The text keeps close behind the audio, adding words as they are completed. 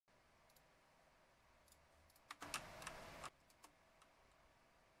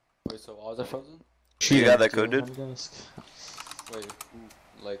Wait, so why was I frozen? You got that code, dude? Wait,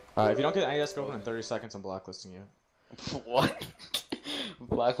 like... if you don't get AnyDesk open in 30 seconds, I'm blacklisting you. What?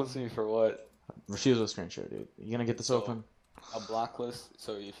 Blacklisting me for what? Refuse a screen share, dude. You gonna get this open? A blacklist,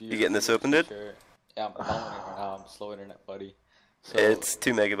 so if you... You getting this open, dude? Share, yeah, I'm downloading it right now. I'm slow internet, buddy. So... It's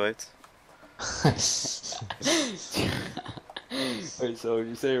 2 megabytes. Wait, so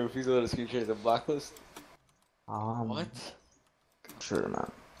you say refuse to let a screen share is a blacklist? What? Sure,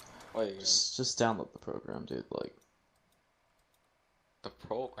 man. Wait, just download the program, dude. Like the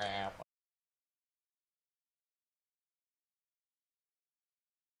program.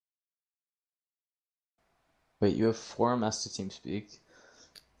 Wait, you have 4 MS to TeamSpeak,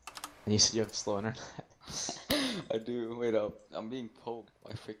 and you said you have slow internet. I do. Wait up. I'm being poked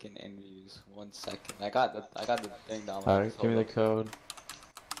by freaking NViews. 1 second. I got the thing downloaded. Alright, give me the code.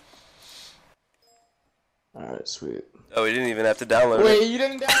 Alright, sweet. Oh, we didn't even have to download it. Wait, you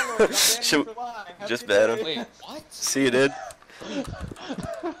didn't download it. Just bad him. Wait, what? See you, dude.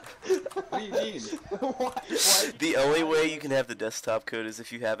 What do you mean? The only way you can have the desktop code is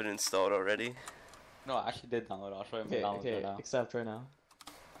if you have it installed already. No, I actually did download it. I'll show you my download right now. Accept right now.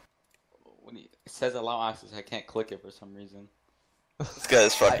 When it says allow access, I can't click it for some reason. This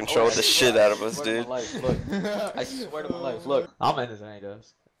guy's fucking trolled the shit out of us, dude. Look, I swear to my life, look. I'm in his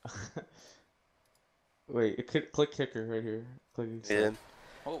AnyDesk. Wait, click kicker right here. Click accept. Yeah.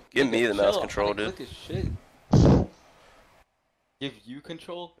 Oh, Give me the mouse chill. control, dude. Click his shit. Give you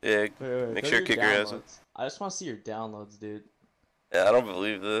control? Yeah, Wait, make go sure to kicker your has it. downloads. I just want to see your downloads, dude. Yeah, I don't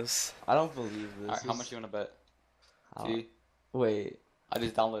believe this. I don't believe this. Alright, how much you wanna bet? See? Wait. I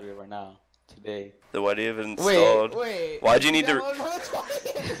just downloaded it right now. Today. Then why do you have it installed? Wait. Why'd you need to...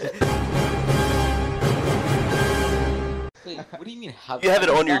 Wait, what do you mean have? You have it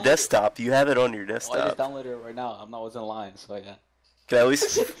on your downloaded? desktop. You have it on your Well, I just desktop. downloaded it right now. I wasn't lying, so yeah. Can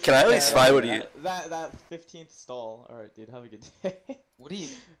I at least find what you... That 15th stall. Alright, dude, have a good day. What do you?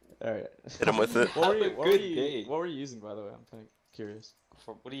 Alright. Hit him with it. What were Good you day. What were you using, by the way? I'm kind of curious.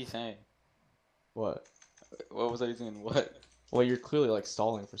 What are you saying? What? What was I using? What? Well, you're clearly like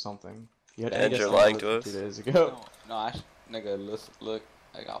stalling for something. You had And AnyDesk you're lying to downloaded us. 2 days ago. No, actually, nigga, look,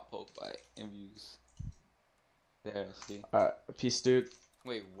 I got poked by NViews. There, see. Alright, peace, dude.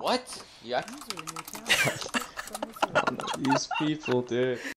 Wait, what? Yeah. These people, dude.